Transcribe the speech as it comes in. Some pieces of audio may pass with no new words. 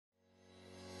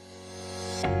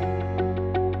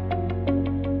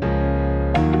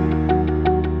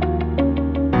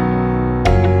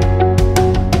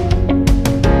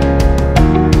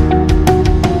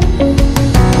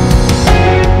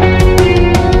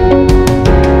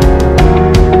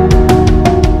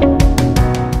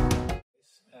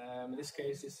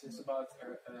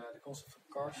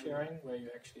car sharing, where you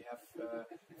actually have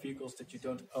vehicles that you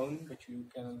don't own, but you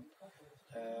can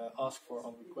ask for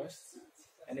on request.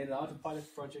 And in the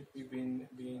AUTOPILOT project, we've been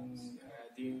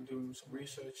doing some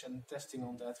research and testing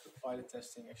on that, with pilot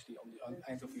testing actually on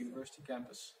the Eindhoven University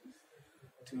campus,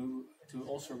 to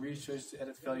also research the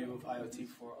added value of IoT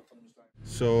for autonomous driving.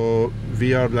 So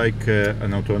we are like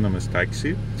an autonomous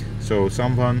taxi. So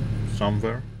someone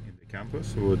somewhere in the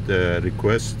campus would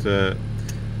request a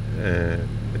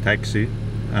taxi,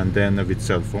 and then with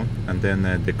cell phone, and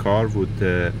then the car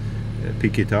would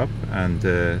pick it up and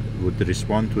would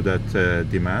respond to that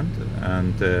demand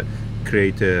and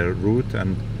create a route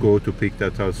and go to pick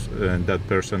that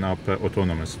person up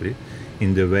autonomously.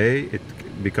 In the way,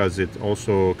 because it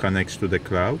also connects to the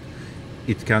cloud,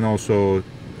 it can also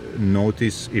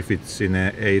notice if it's in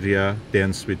an area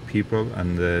dense with people,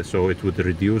 and so it would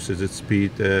reduce its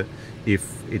speed if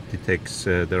it detects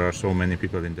there are so many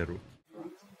people in the route.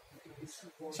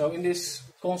 So in this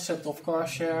concept of car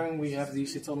sharing, we have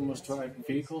these autonomous driving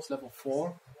vehicles, level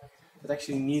 4, that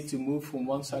actually need to move from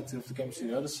one side of the campus to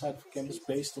the other side of the campus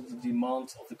based on the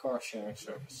demand of the car sharing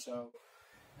service. So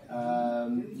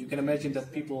you can imagine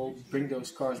that people bring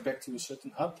those cars back to a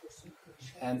certain hub,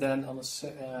 and then on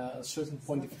a certain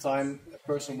point of time, a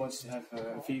person wants to have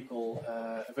a vehicle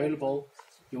available.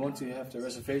 You want to have the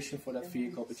reservation for that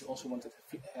vehicle, but you also want to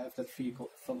have that vehicle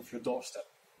in front of your doorstep.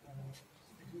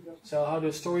 So how the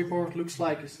storyboard looks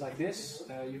like is like this.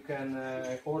 You can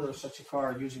order such a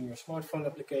car using your smartphone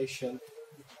application.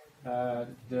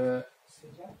 The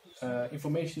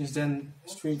information is then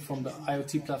streamed from the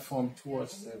IoT platform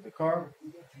towards the car.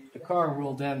 The car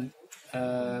will then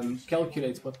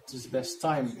calculate what is the best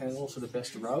time and also the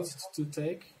best route to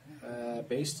take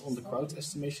based on the crowd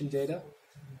estimation data.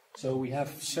 So we have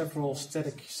several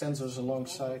static sensors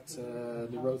alongside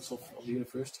the roads of the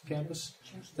university campus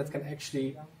that can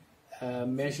actually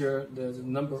measure the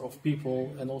number of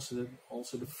people and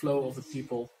also the flow of the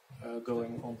people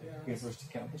going on the university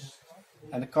campus.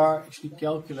 And the car actually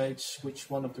calculates which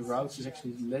one of the routes is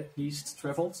actually least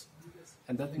traveled,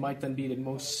 and that might then be the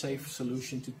most safe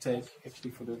solution to take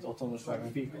actually for the autonomous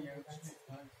driving vehicle.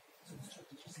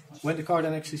 When the car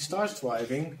then actually starts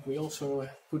driving, we also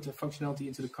put a functionality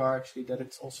into the car actually that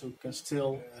it also can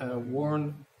still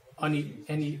warn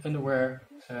any unaware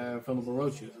vulnerable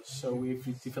road users. So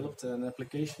we've developed an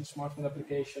application, smartphone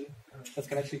application, that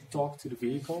can actually talk to the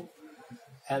vehicle,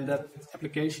 and that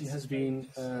application has been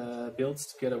built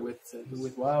together with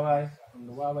Huawei on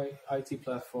the Huawei IT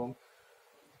platform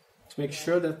to make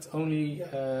sure that only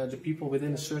the people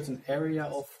within a certain area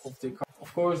of the car.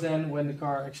 Of course, then when the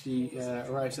car actually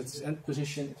arrives at its end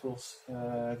position, it will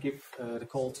give the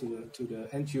call to the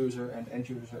end user, and the end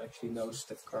user actually knows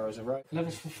that the car has arrived.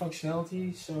 Levels for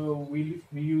functionality, so we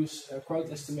use crowd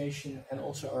estimation and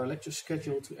also our lecture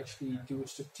schedule to actually do a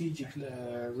strategic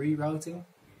rerouting.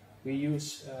 We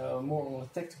use more on a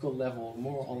tactical level,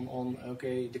 more on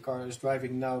okay, the car is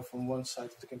driving now from one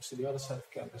side of the campus to the other side of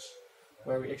the campus,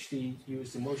 where we actually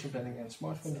use the motion planning and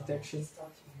smartphone detection.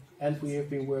 And we have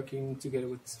been working together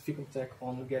with Vehicle Tech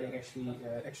on getting actually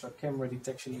extra camera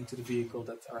detection into the vehicle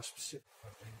that are specific.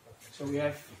 So we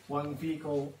have one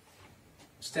vehicle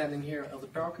standing here at the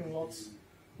parking lot.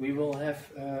 We will have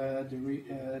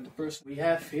the person we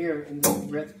have here in the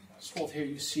red spot here.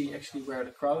 You see actually where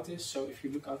the crowd is. So if you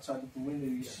look outside of the window,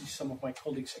 you see some of my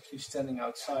colleagues actually standing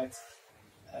outside,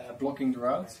 blocking the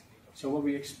route. So what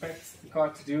we expect the car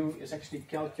to do is actually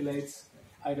calculate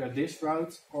either this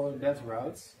route or that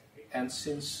route. And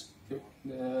since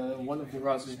one of the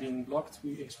routes is being blocked,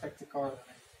 we expect the car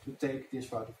to take this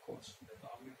route, of course.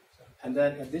 And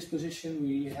then at this position,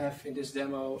 we have in this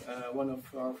demo one of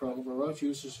our vulnerable road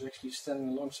users actually standing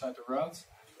alongside the route.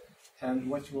 And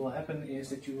what will happen is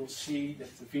that you will see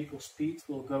that the vehicle speed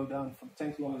will go down from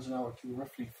 10 kilometers an hour to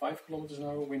roughly 5 kilometers an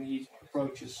hour when he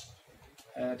approaches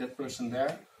that person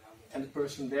there. And the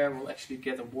person there will actually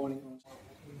get a warning.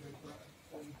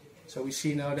 So we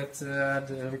see now that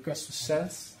the request was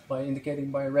sent by indicating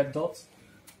by a red dot,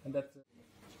 and that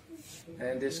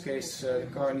in this case the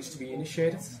car needs to be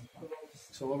initiated.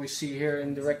 So what we see here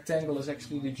in the rectangle is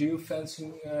actually the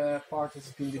geofencing part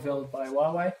that's been developed by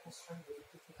Huawei.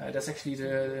 That's actually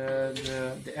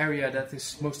the area that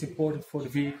is most important for the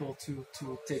vehicle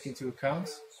to take into account.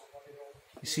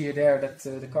 You see there that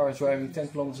the car is driving 10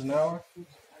 kilometers an hour.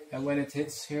 And when it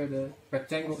hits here the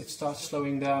rectangle, it starts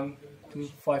slowing down to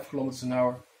 5 kilometers an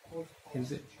hour in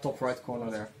the top right corner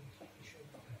there.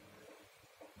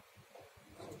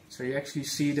 So you actually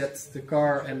see that the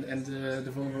car and the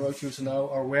vulnerable road user now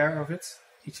are aware of it,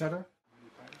 each other.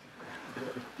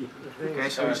 Okay,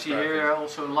 so you see here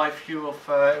also a live view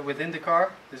of within the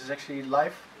car. This is actually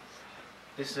live.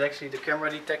 This is actually the camera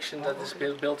detection that is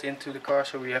built into the car,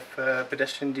 so we have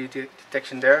pedestrian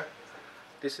detection there.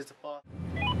 This is the path.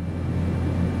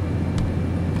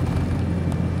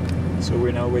 So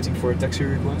we're now waiting for a taxi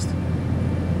request.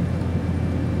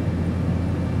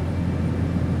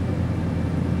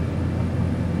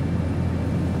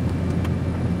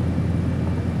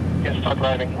 Yes, start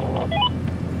driving.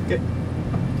 Okay.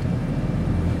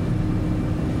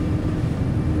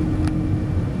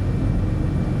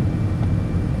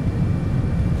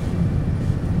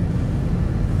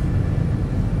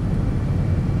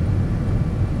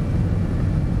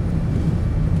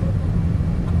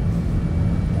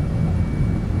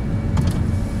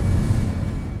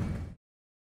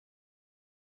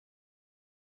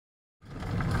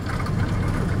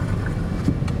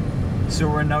 So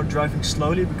we're now driving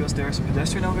slowly because there's a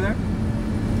pedestrian over there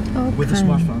with a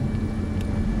smartphone.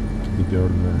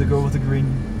 The girl with the green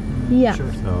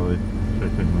shirt. So it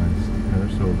recognized her,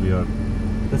 so we are...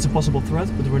 That's a possible threat,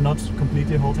 but we're not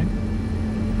completely halting.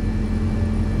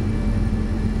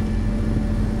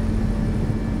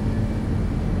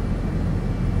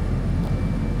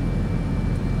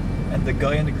 And the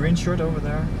guy in the green shirt over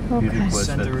there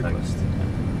sent a request.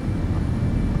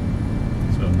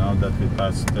 So now that we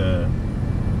passed her,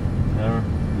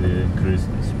 we increased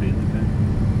the speed again.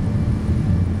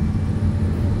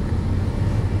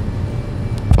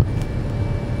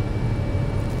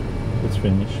 It's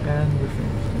finished. And we're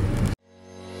finished.